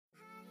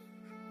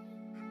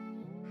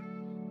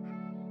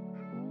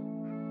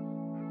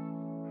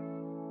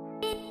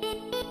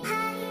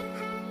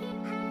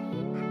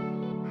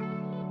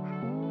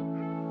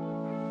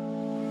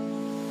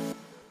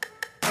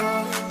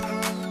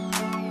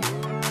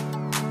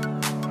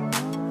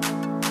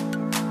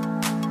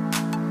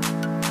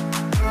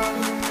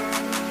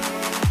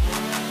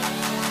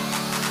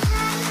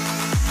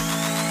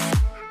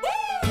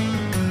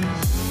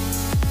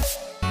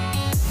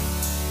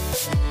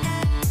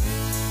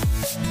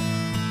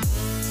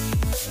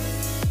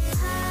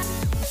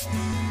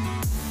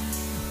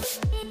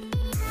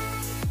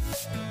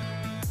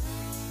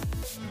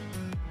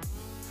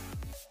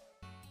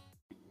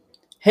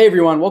Hey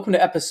everyone, welcome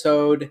to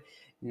episode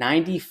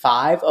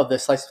 95 of the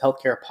Slice of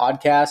Healthcare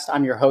podcast.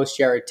 I'm your host,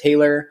 Jared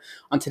Taylor.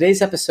 On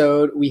today's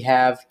episode, we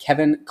have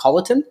Kevin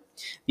Colleton,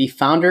 the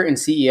founder and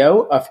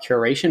CEO of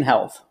Curation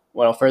Health.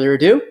 Without further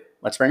ado,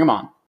 let's bring him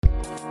on.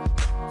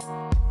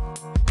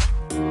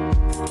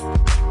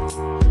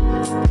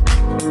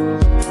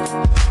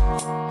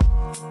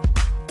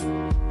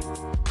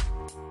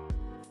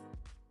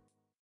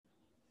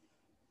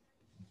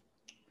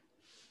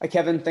 Hi,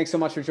 Kevin. Thanks so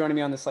much for joining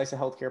me on the Slice of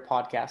Healthcare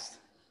podcast.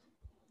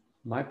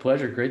 My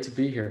pleasure. Great to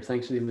be here.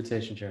 Thanks for the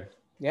invitation, Jared.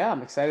 Yeah,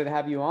 I'm excited to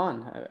have you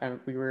on.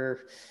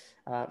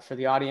 For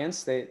the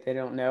audience, they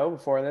don't know,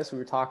 before this, we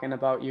were talking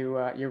about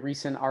your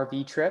recent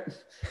RV trip.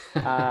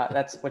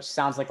 Which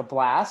sounds like a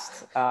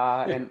blast,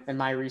 and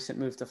my recent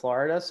move to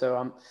Florida. So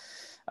I'm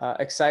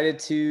excited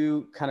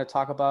to kind of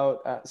talk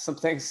about some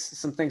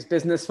things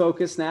business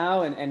focused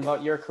now and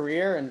about your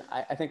career. And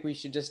I think we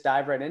should just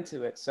dive right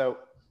into it. So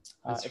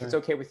if it's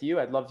okay with you,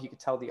 I'd love if you could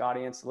tell the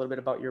audience a little bit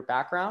about your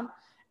background,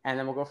 and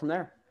then we'll go from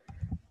there.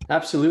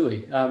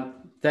 Absolutely.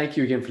 Thank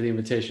you again for the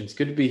invitation. It's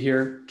good to be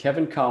here.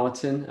 Kevin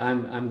Colleton.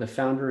 I'm the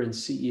founder and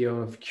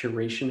CEO of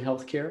Curation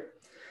Healthcare.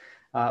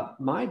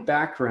 My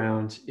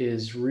background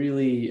is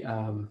really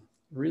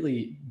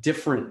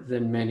different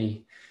than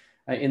many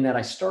in that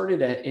I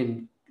started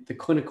in the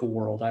clinical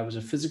world. I was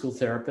a physical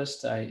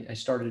therapist. I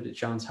started at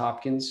Johns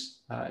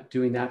Hopkins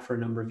doing that for a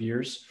number of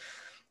years.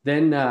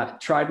 Then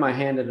tried my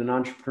hand at an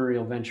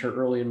entrepreneurial venture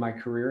early in my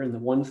career. And the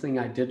one thing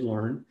I did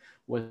learn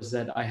was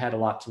that I had a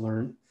lot to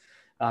learn.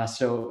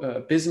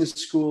 So business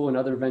school and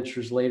other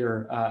ventures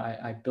later,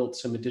 I built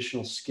some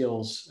additional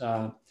skills.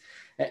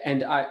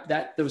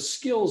 Those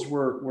skills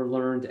were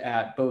learned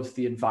at both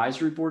the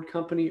advisory board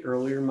company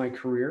earlier in my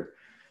career.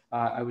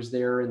 I was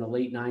there in the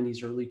late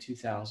 90s, early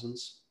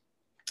 2000s.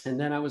 And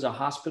then I was a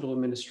hospital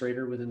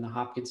administrator within the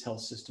Hopkins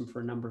Health System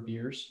for a number of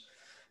years.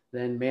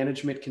 Then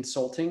management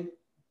consulting,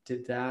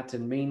 did that,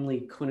 and mainly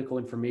clinical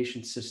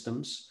information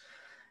systems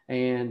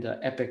and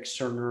Epic,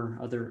 Cerner,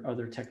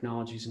 other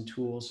technologies and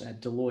tools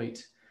at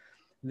Deloitte.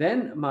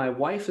 Then my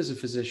wife is a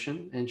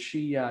physician, and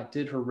she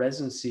did her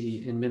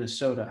residency in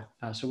Minnesota.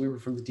 So we were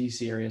from the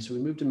DC area. So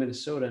we moved to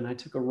Minnesota, and I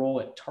took a role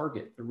at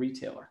Target, the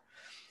retailer.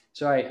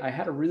 So I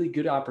had a really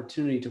good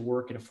opportunity to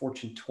work at a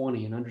Fortune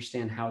 20 and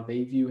understand how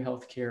they view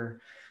healthcare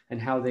and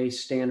how they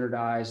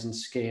standardize and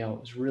scale. It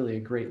was really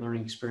a great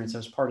learning experience. I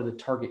was part of the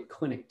Target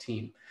Clinic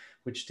team,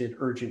 which did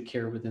urgent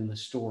care within the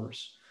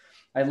stores.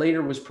 I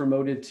later was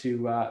promoted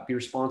to be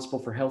responsible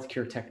for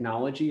healthcare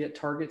technology at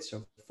Target,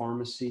 so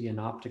pharmacy and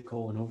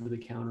optical and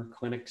over-the-counter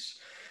clinics.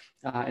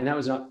 And that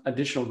was an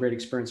additional great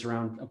experience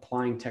around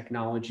applying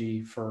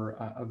technology for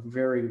a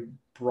very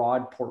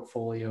broad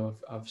portfolio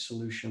of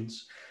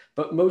solutions.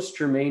 But most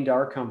germane to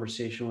our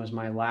conversation was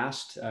my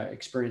last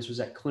experience was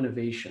at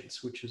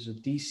Clinivations, which is a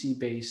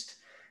DC-based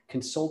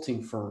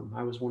consulting firm.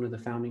 I was one of the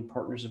founding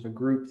partners of a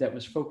group that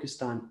was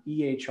focused on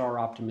EHR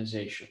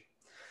optimization.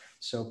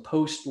 So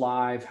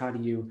post-live, how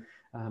do you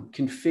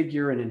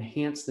configure and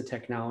enhance the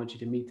technology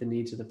to meet the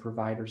needs of the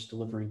providers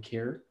delivering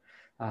care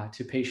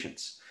to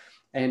patients?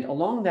 And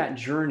along that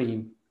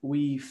journey,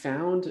 we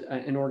found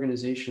an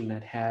organization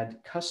that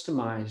had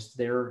customized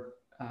their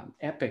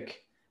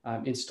Epic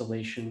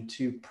installation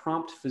to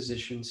prompt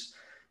physicians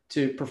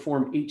to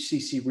perform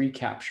HCC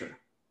recapture.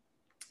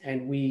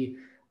 And we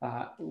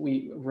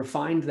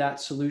refined that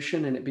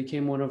solution, and it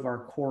became one of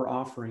our core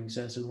offerings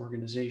as an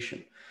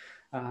organization.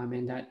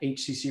 And that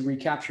HCC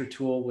recapture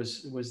tool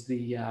was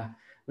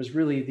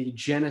really the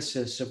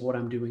genesis of what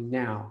I'm doing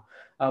now.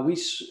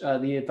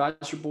 The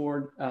advisory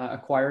board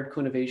acquired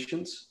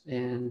Clinivations,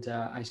 and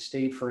I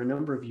stayed for a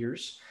number of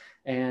years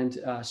and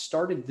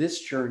started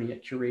this journey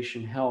at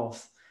Curation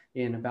Health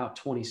in about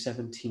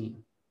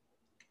 2017.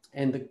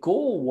 And the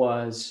goal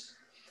was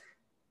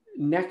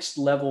next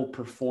level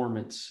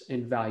performance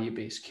in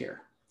value-based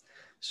care.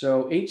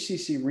 So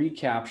HCC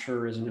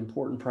recapture is an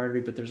important priority,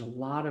 but there's a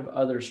lot of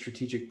other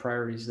strategic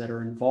priorities that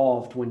are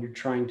involved when you're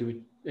trying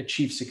to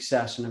achieve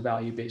success in a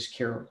value-based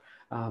care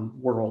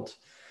world.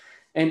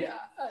 And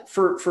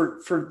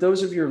for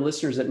those of your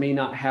listeners that may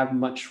not have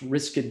much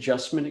risk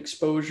adjustment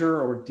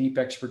exposure or deep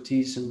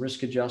expertise in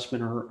risk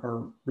adjustment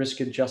or risk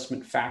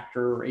adjustment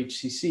factor or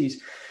HCCs,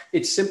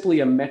 it's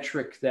simply a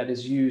metric that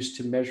is used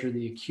to measure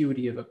the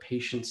acuity of a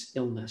patient's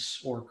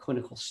illness or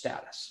clinical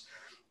status.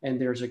 And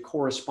there's a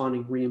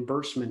corresponding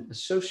reimbursement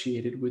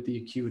associated with the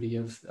acuity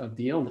of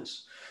the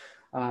illness.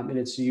 And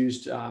it's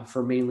used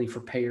mainly for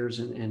payers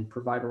and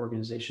provider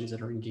organizations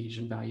that are engaged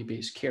in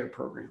value-based care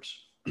programs.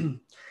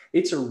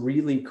 It's a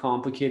really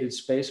complicated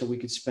space, and we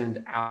could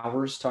spend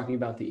hours talking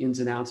about the ins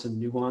and outs and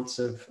nuance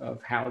of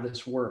how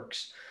this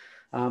works.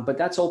 But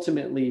that's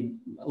ultimately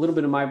a little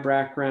bit of my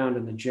background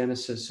and the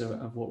genesis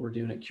of what we're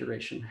doing at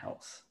Curation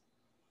Health.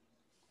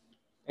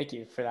 Thank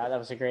you for that. That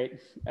was a great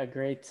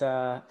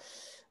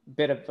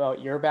bit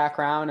about your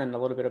background and a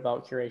little bit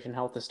about Curation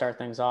Health to start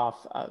things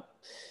off.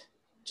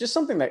 Just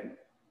something that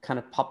kind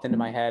of popped into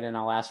my head, and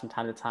I'll ask from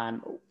time to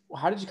time,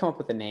 how did you come up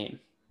with the name?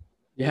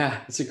 Yeah,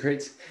 it's a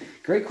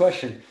great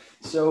question.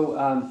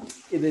 So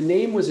the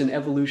name was an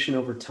evolution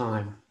over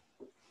time,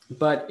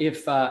 but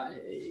if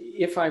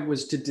I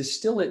was to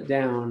distill it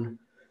down,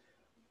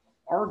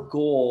 our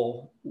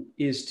goal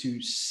is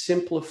to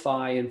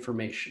simplify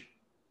information,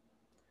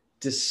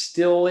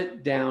 distill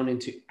it down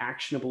into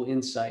actionable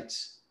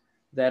insights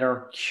that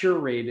are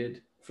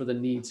curated for the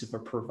needs of a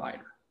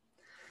provider.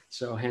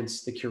 So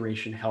hence the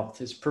Curation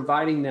Health is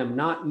providing them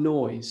not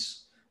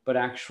noise, but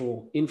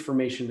actual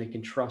information they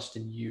can trust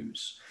and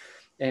use.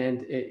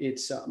 And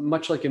it's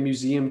much like a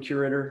museum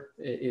curator.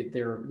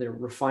 They're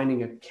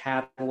refining a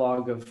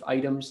catalog of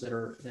items that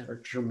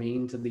are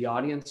germane to the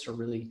audience or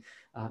really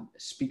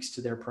speaks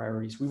to their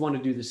priorities. We want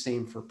to do the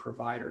same for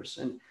providers.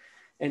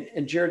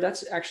 And Jared,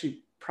 that's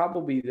actually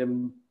probably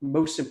the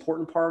most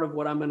important part of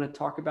what I'm going to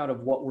talk about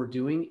of what we're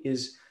doing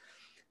is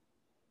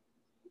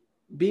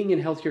being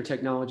in healthcare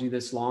technology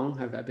this long.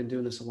 I've been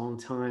doing this a long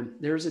time.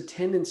 There's a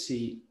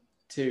tendency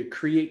to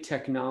create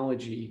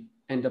technology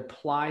and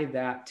apply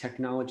that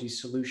technology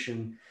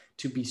solution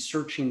to be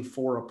searching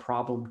for a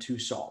problem to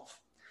solve.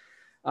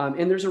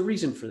 And there's a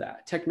reason for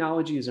that.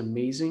 Technology is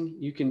amazing.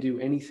 You can do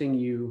anything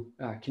you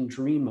can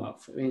dream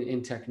of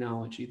in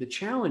technology. The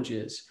challenge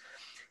is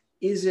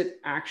it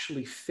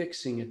actually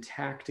fixing a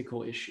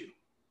tactical issue?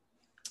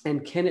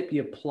 And can it be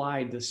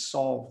applied to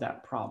solve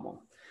that problem?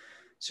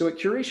 So at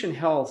Curation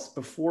Health,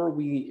 before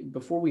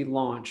we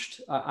launched,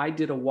 I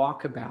did a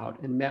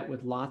walkabout and met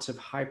with lots of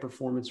high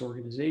performance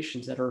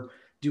organizations that are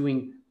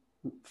doing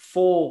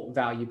full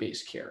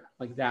value-based care.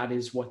 Like that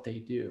is what they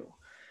do.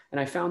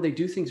 And I found they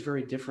do things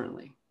very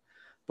differently.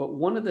 But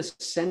one of the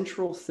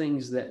central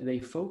things that they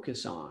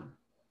focus on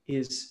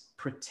is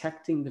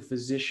protecting the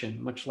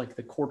physician, much like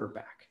the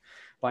quarterback,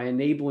 by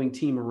enabling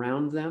team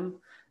around them,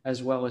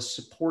 as well as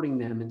supporting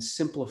them and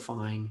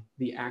simplifying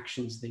the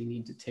actions they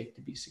need to take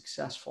to be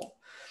successful.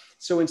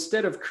 So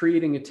instead of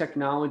creating a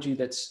technology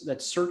that's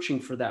searching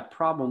for that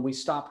problem, we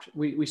started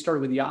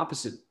with the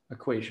opposite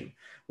equation,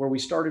 where we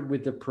started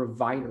with the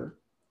provider.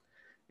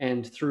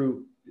 And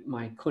through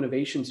my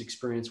Clinovations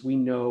experience, we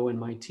know, and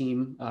my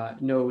team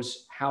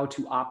knows how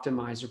to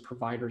optimize a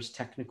provider's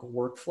technical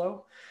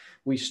workflow.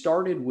 We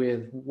started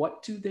with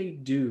what do they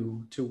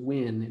do to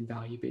win in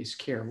value-based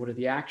care? What are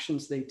the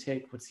actions they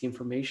take? What's the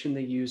information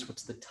they use?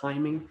 What's the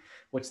timing?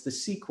 What's the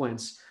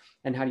sequence?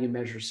 And how do you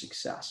measure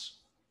success?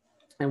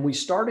 And we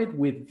started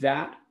with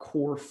that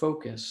core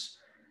focus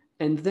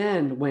and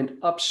then went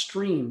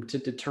upstream to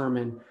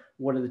determine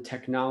what are the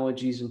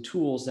technologies and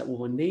tools that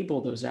will enable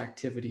those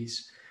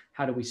activities.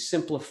 How do we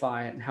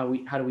simplify it, and how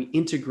do we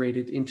integrate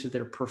it into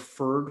their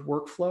preferred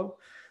workflow?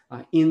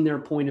 In their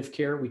point of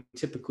care, we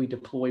typically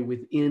deploy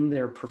within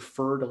their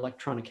preferred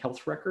electronic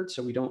health record.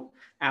 So we don't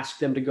ask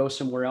them to go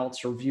somewhere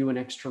else or view an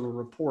external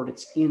report.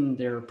 It's in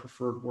their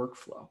preferred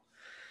workflow.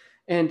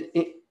 And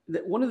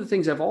one of the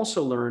things I've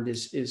also learned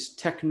is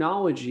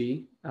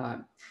technology,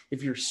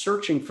 if you're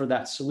searching for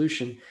that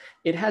solution,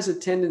 it has a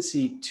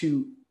tendency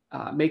to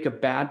make a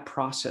bad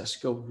process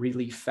go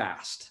really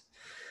fast.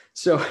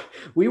 So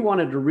we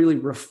wanted to really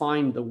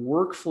refine the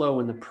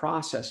workflow and the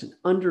process and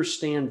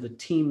understand the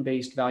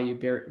team-based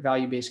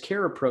value-based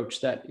care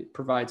approach that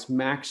provides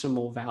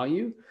maximal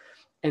value,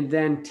 and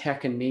then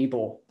tech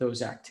enable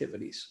those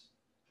activities.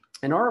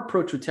 And our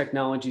approach with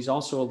technology is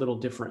also a little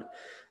different.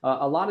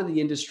 A lot of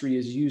the industry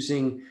is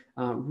using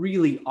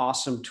really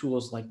awesome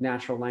tools like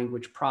natural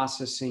language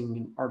processing,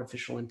 and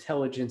artificial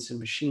intelligence, and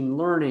machine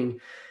learning,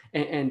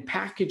 and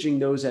packaging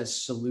those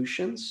as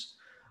solutions.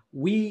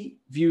 We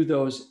view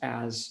those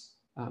as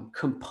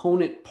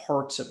component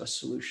parts of a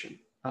solution.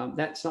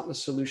 That's not the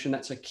solution.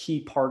 That's a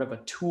key part of a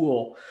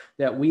tool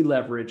that we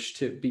leverage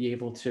to be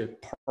able to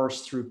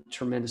parse through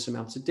tremendous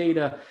amounts of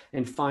data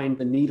and find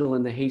the needle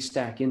in the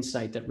haystack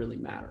insight that really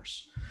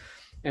matters.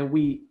 And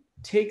we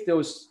take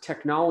those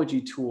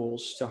technology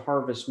tools to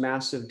harvest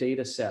massive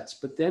data sets,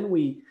 but then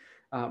we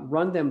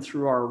run them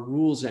through our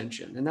rules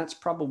engine. And that's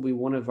probably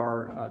one of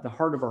the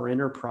heart of our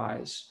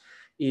enterprise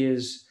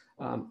is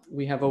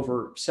we have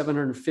over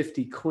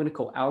 750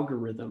 clinical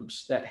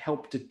algorithms that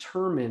help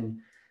determine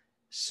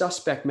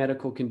suspect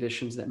medical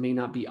conditions that may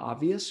not be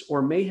obvious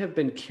or may have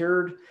been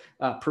cared,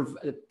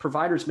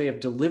 providers may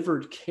have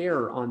delivered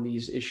care on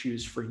these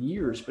issues for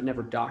years, but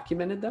never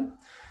documented them.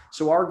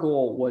 So our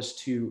goal was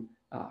to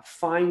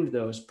find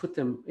those, put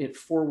them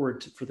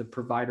forward for the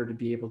provider to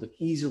be able to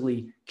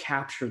easily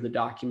capture the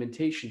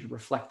documentation to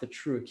reflect the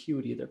true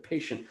acuity of their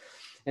patient,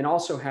 and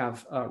also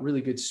have really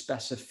good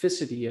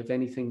specificity of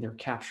anything they're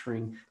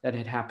capturing that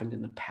had happened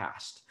in the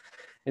past.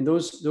 And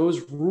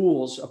those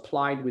rules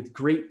applied with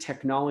great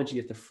technology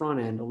at the front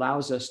end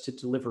allows us to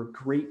deliver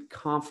great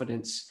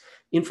confidence,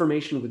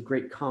 information with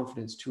great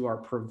confidence to our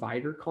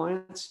provider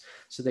clients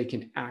so they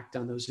can act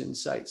on those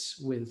insights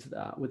with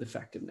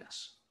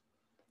effectiveness.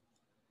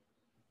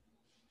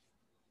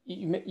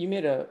 You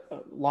made a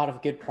lot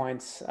of good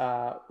points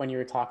when you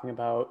were talking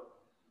about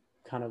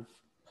kind of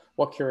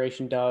what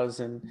Curation does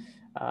and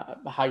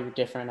how you're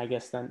different, I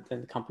guess,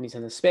 than companies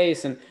in the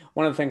space. And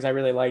one of the things I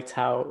really liked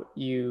how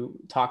you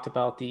talked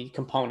about the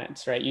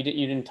components, right? You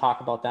didn't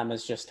talk about them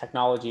as just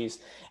technologies.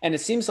 And it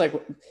seems like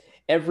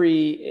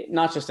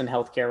not just in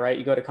healthcare, right?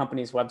 You go to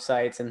companies'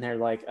 websites and they're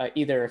like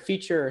either a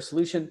feature or a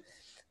solution,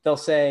 they'll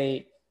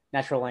say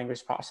natural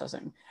language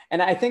processing.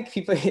 And I think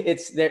people,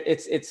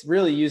 it's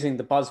really using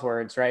the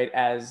buzzwords, right?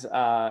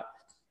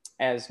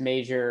 As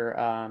major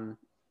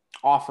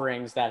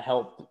offerings that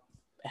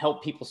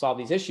help people solve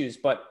these issues.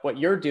 But what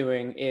you're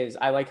doing is,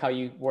 I like how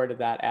you worded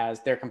that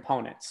as their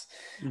components.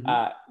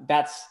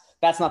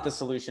 That's not the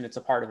solution. It's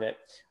a part of it.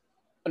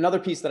 Another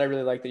piece that I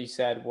really like that you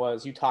said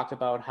was you talked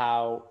about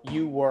how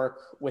you work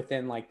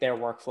within like their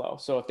workflow.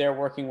 So if they're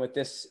working with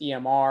this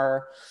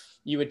EMR,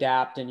 you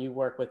adapt and you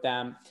work with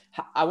them.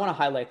 I want to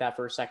highlight that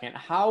for a second.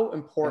 How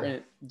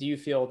important do you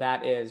feel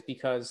that is?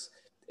 Because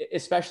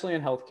especially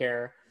in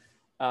healthcare,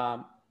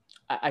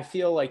 I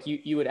feel like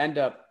you would end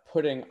up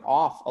putting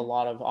off a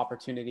lot of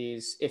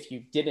opportunities if you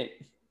didn't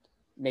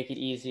make it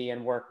easy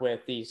and work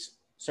with these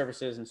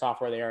services and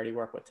software they already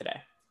work with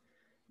today.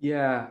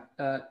 Yeah,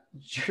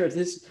 sure.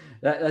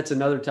 That's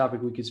another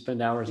topic we could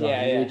spend hours on.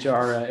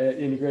 HR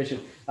integration.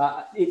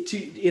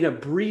 In a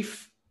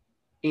brief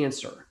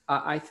answer,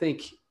 I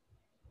think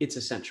it's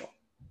essential.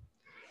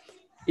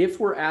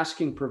 If we're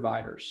asking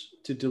providers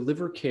to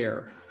deliver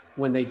care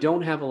when they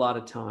don't have a lot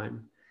of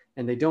time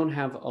and they don't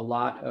have a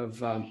lot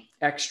of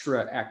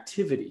extra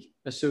activity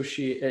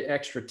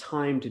extra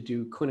time to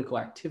do clinical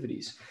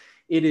activities,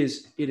 it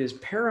is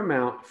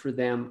paramount for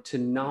them to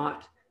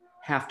not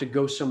have to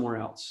go somewhere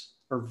else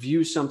or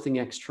view something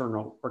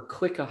external or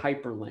click a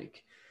hyperlink,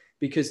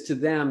 because to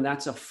them,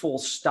 that's a full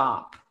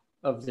stop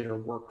of their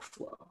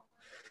workflow.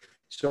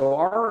 So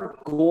our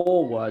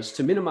goal was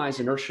to minimize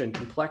inertia and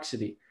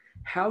complexity.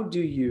 How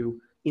do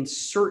you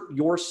insert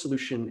your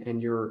solution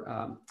and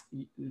your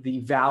the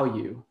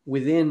value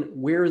within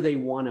where they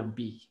want to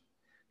be,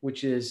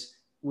 which is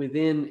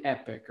within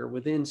Epic or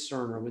within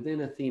Cerner or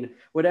within Athena,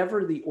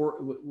 whatever the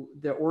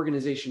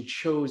organization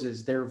chose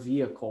as their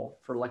vehicle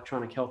for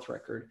electronic health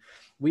record.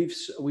 We've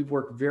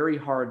worked very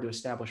hard to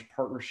establish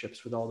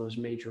partnerships with all those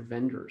major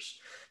vendors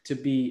to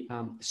be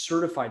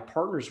certified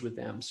partners with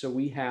them. So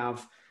we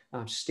have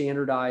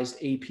standardized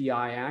API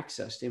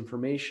access to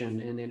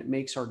information, and it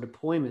makes our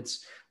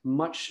deployments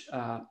much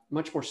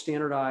more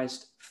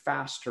standardized,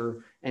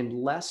 faster, and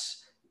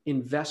less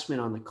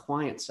investment on the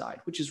client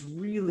side, which is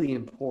really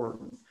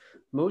important.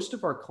 Most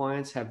of our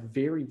clients have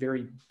very,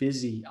 very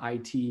busy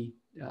IT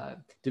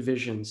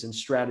divisions and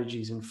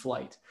strategies in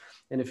flight.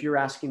 And if you're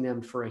asking them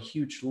for a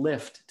huge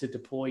lift to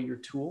deploy your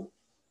tool,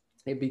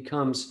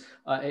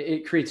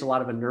 it creates a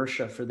lot of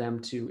inertia for them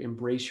to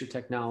embrace your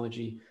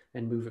technology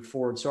and move it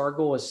forward. So our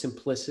goal is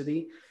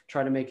simplicity,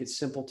 try to make it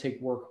simple, take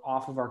work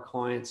off of our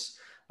clients.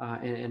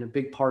 And a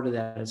big part of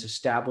that is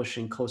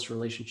establishing close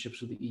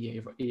relationships with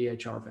the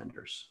EHR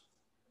vendors.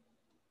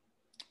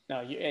 No,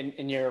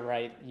 and you're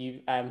right.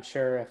 I'm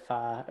sure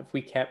if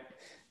we kept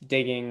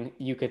digging,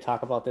 you could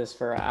talk about this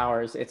for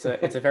hours. It's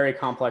a very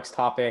complex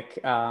topic,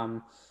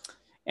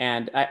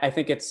 and I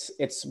think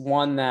it's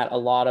one that a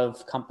lot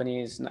of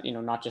companies,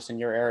 not just in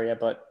your area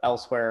but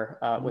elsewhere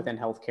within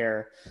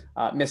healthcare,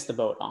 miss the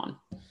boat on,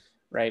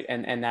 right?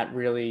 And that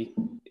really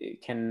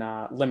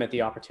can limit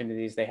the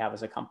opportunities they have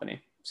as a company.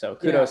 So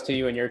kudos to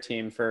you and your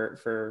team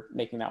for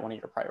making that one of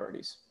your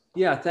priorities.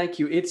 Yeah, thank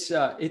you.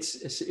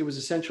 It was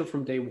essential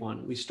from day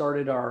one. We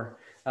started our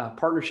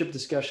partnership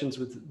discussions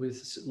with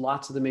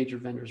lots of the major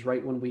vendors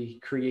right when we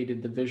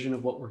created the vision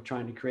of what we're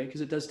trying to create, because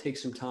it does take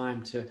some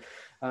time to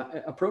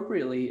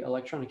appropriately.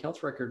 Electronic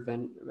health record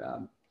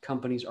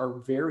companies are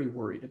very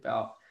worried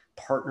about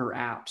partner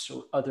apps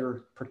or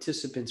other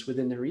participants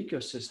within their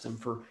ecosystem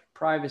for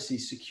privacy,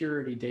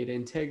 security, data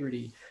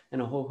integrity,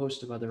 and a whole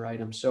host of other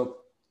items. So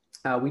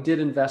we did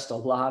invest a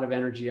lot of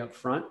energy up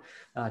front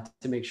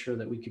to make sure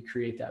that we could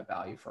create that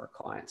value for our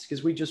clients,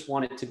 because we just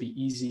want it to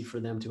be easy for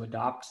them to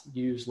adopt,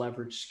 use,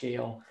 leverage,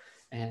 scale,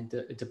 and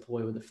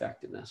deploy with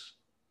effectiveness.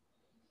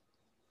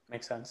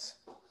 Makes sense.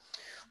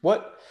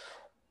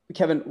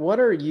 Kevin, what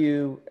are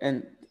you,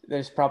 and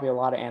there's probably a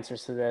lot of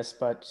answers to this,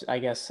 but I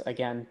guess,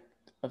 again,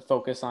 a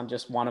focus on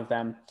just one of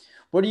them.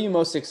 What are you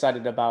most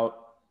excited about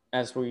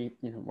as we're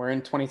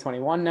in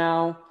 2021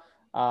 now,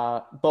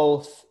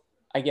 both,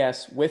 I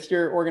guess, with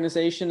your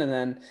organization, and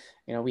then,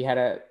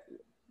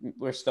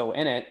 we're still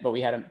in it, but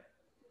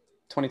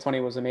 2020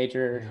 was a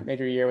major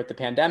year with the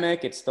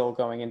pandemic. It's still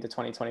going into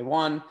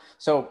 2021.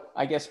 So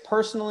I guess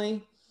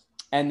personally,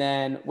 and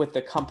then with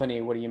the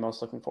company, what are you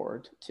most looking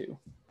forward to?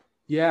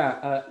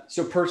 Yeah.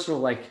 So personal,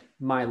 like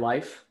my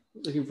life.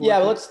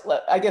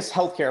 I guess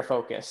healthcare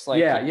focus. Like,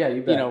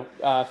 you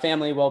bet.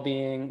 Family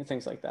well-being,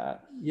 things like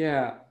that.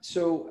 Yeah.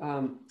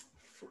 So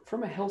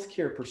from a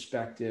healthcare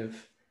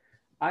perspective,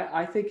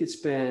 I think it's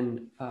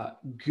been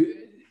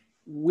good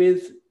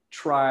with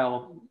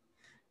trial.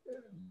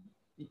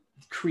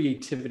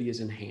 Creativity is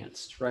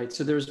enhanced, right?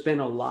 So there's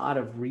been a lot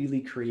of really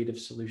creative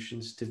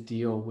solutions to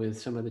deal with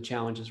some of the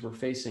challenges we're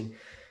facing.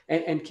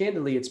 And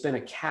candidly, it's been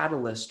a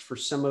catalyst for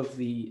some of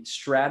the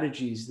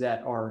strategies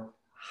that are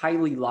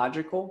highly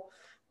logical,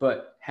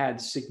 but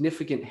had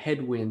significant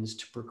headwinds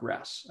to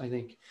progress. I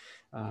think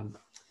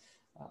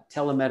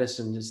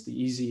telemedicine is the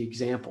easy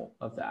example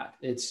of that.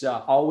 It's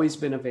always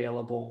been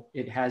available.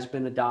 It has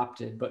been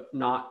adopted, but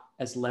not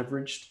as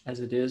leveraged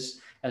as it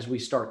is as we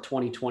start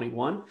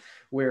 2021,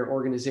 where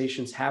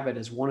organizations have it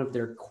as one of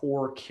their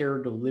core care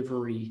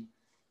delivery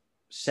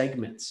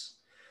segments.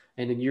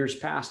 And in years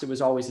past, it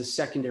was always a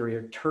secondary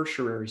or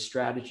tertiary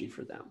strategy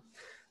for them.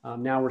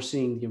 Now we're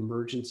seeing the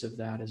emergence of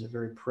that as a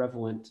very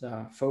prevalent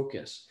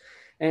focus.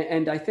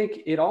 And I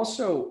think it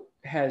also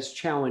has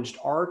challenged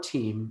our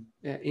team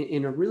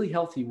in a really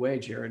healthy way,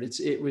 Jared.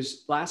 It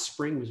was last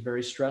spring was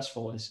very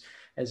stressful as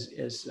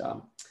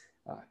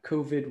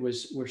COVID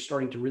we're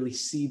starting to really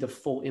see the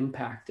full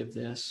impact of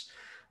this.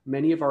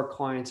 Many of our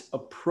clients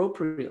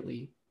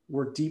appropriately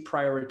were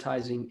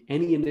deprioritizing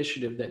any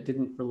initiative that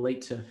didn't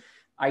relate to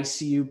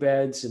ICU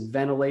beds and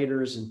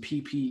ventilators and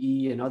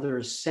PPE and other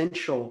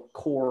essential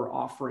core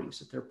offerings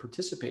that they're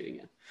participating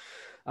in.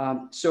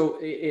 So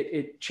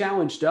it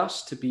challenged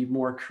us to be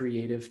more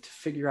creative, to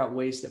figure out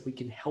ways that we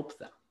can help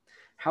them.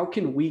 How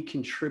can we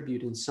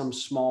contribute in some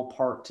small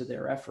part to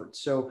their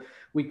efforts? So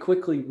we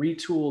quickly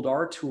retooled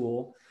our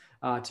tool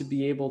to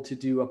be able to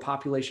do a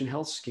population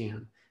health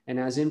scan. And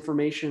as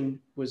information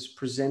was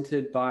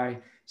presented by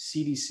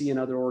CDC and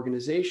other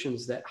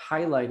organizations that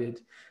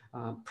highlighted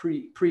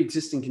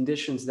pre-existing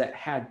conditions that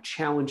had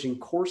challenging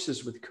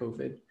courses with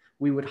COVID,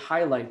 we would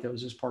highlight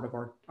those as part of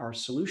our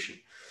solution.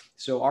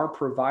 So our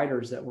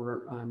providers that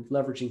were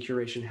leveraging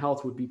Curation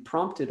Health would be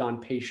prompted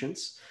on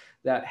patients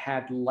that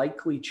had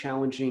likely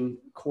challenging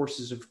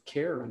courses of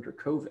care under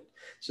COVID.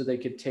 So they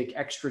could take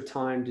extra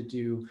time to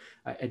do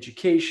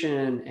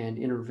education and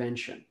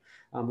intervention.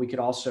 We could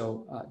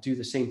also do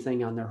the same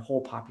thing on their whole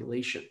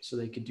population. So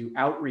they could do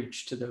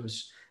outreach to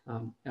those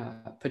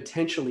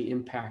potentially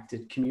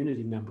impacted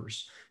community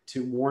members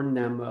to warn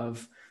them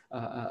of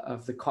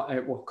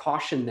or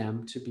caution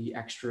them to be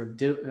extra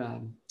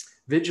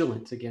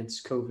vigilant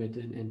against COVID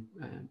and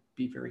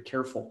be very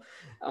careful,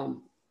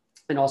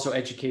 and also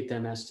educate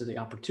them as to the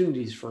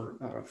opportunities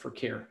for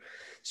care.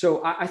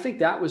 So I think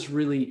that was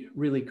really,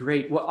 really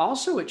great. What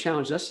also it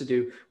challenged us to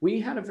do,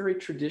 we had a very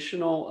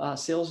traditional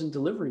sales and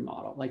delivery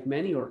model, like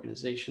many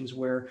organizations,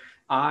 where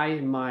I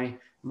and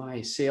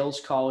my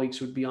sales colleagues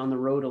would be on the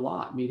road a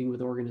lot, meeting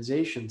with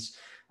organizations.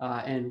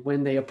 And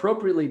when they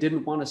appropriately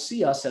didn't want to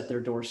see us at their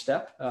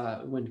doorstep,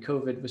 when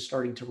COVID was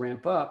starting to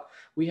ramp up,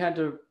 we had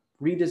to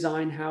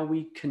redesign how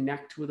we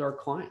connect with our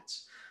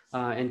clients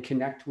and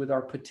connect with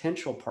our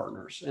potential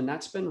partners. And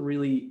that's been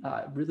really,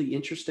 really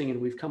interesting.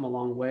 And we've come a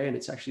long way, and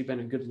it's actually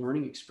been a good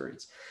learning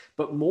experience.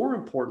 But more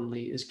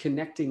importantly is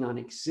connecting on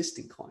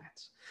existing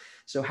clients.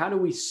 So how do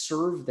we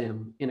serve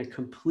them in a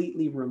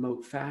completely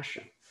remote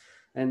fashion?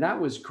 And that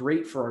was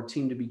great for our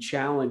team to be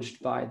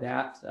challenged by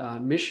that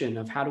mission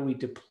of how do we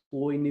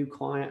deploy new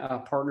client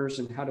partners,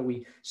 and how do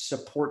we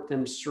support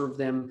them, serve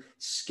them,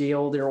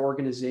 scale their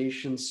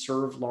organizations,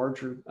 serve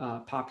larger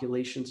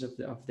populations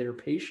of their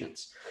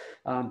patients.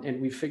 And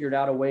we figured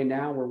out a way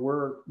now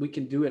where we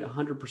can do it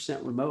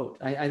 100% remote.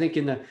 I think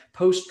in the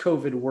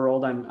post-COVID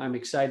world, I'm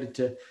excited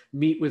to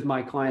meet with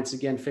my clients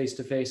again face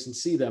to face and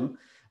see them.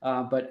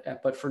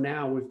 But for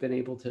now, we've been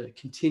able to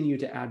continue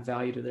to add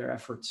value to their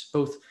efforts,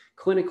 both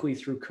clinically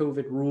through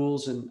COVID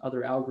rules and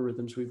other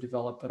algorithms we've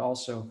developed, but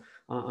also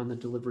on the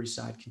delivery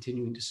side,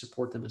 continuing to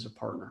support them as a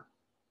partner.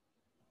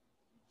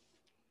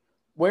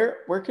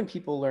 Where can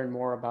people learn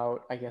more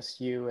about, I guess,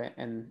 you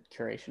and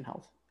Curation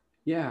Health?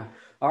 Yeah,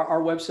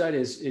 our website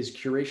is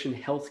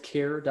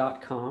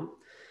curationhealthcare.com.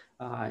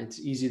 It's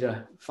easy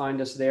to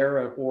find us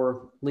there,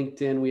 or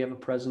LinkedIn. We have a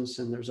presence,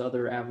 and there's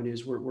other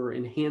avenues. We're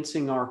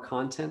enhancing our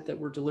content that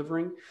we're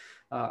delivering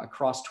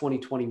across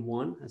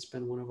 2021. That's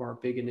been one of our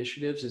big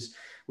initiatives. Is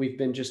we've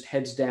been just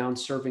heads down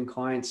serving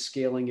clients,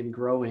 scaling and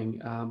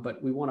growing,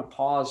 but we want to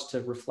pause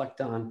to reflect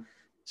on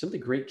some of the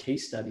great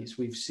case studies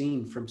we've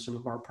seen from some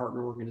of our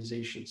partner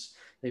organizations.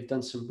 They've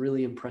done some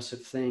really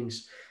impressive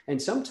things,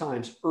 and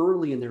sometimes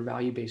early in their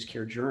value-based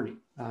care journey.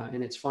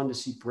 And it's fun to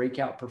see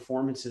breakout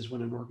performances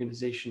when an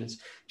organization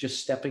is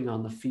just stepping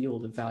on the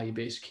field of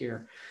value-based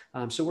care.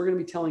 So we're going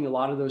to be telling a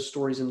lot of those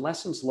stories and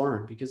lessons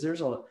learned, because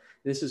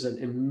this is an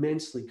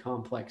immensely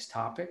complex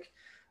topic.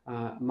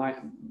 My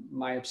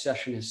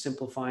obsession is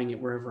simplifying it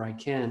wherever I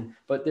can,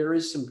 but there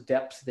is some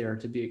depth there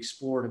to be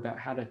explored about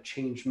how to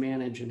change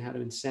manage and how to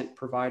incent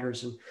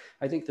providers. And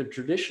I think the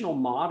traditional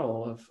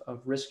model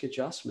of risk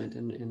adjustment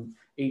and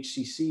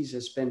HCCs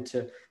has been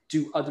to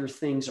do other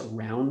things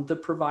around the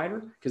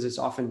provider, because it's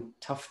often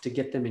tough to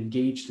get them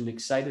engaged and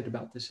excited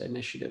about this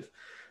initiative.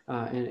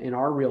 And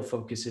our real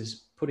focus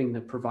is putting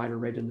the provider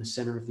right in the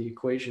center of the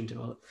equation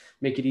to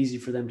make it easy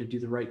for them to do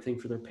the right thing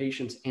for their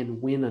patients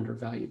and win under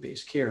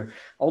value-based care.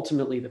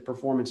 Ultimately, the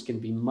performance can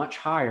be much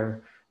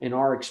higher in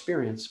our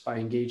experience by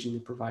engaging the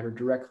provider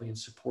directly and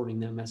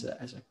supporting them as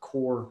a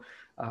core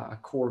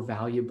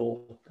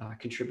valuable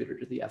contributor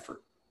to the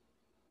effort.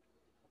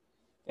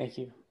 Thank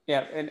you.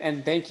 Yeah,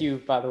 and thank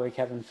you, by the way,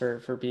 Kevin,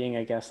 for being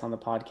a guest on the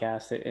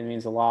podcast. It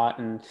means a lot,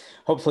 and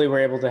hopefully we're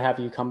able to have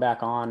you come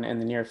back on in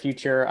the near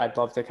future. I'd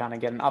love to kind of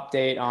get an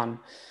update on,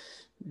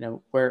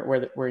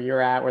 where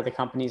you're at, where the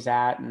company's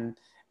at, and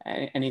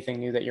anything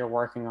new that you're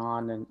working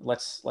on. And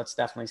let's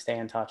definitely stay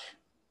in touch.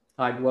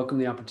 I'd welcome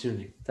the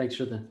opportunity. Thanks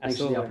for the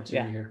Absolutely.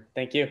 opportunity here.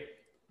 Thank you.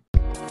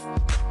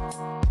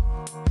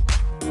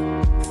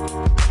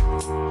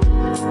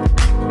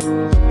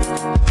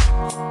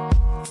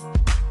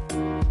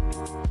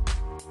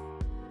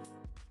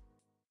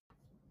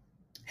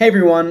 Hey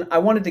everyone, I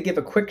wanted to give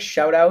a quick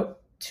shout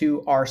out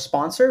to our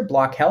sponsor,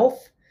 Block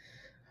Health.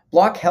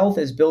 Block Health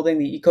is building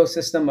the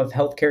ecosystem of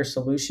healthcare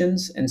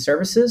solutions and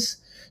services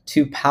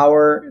to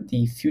power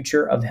the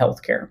future of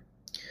healthcare.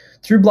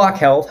 Through Block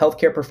Health,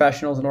 healthcare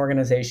professionals and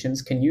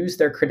organizations can use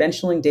their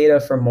credentialing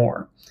data for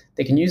more.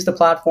 They can use the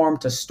platform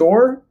to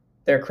store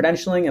their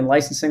credentialing and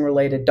licensing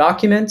related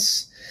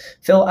documents,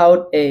 fill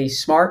out a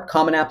smart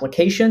common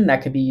application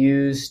that can be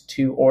used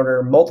to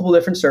order multiple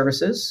different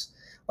services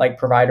like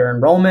provider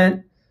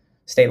enrollment,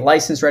 state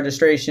license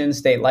registration,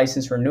 state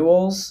license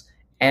renewals,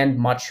 and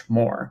much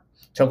more.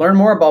 To learn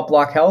more about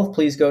Block Health,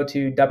 please go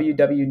to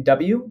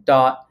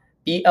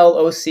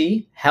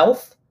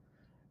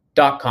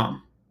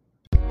www.blochealth.com.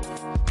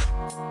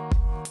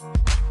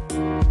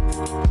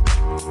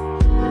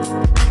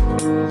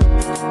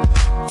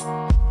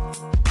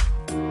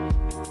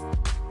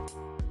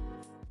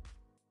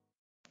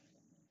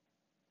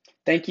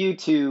 Thank you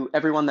to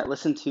everyone that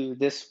listened to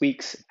this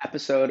week's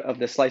episode of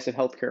the Slice of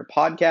Healthcare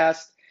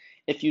podcast.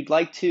 If you'd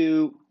like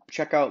to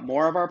check out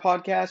more of our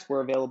podcasts,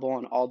 we're available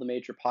on all the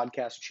major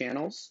podcast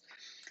channels.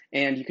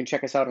 And you can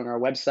check us out on our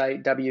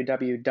website,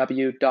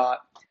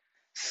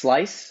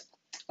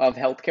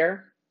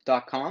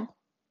 www.sliceofhealthcare.com.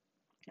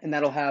 And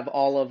that'll have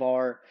all of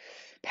our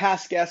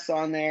past guests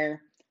on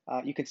there.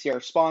 You can see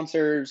our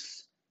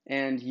sponsors,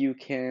 and you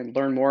can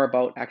learn more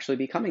about actually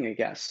becoming a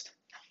guest.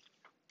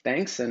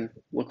 Thanks, and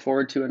look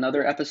forward to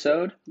another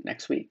episode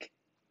next week.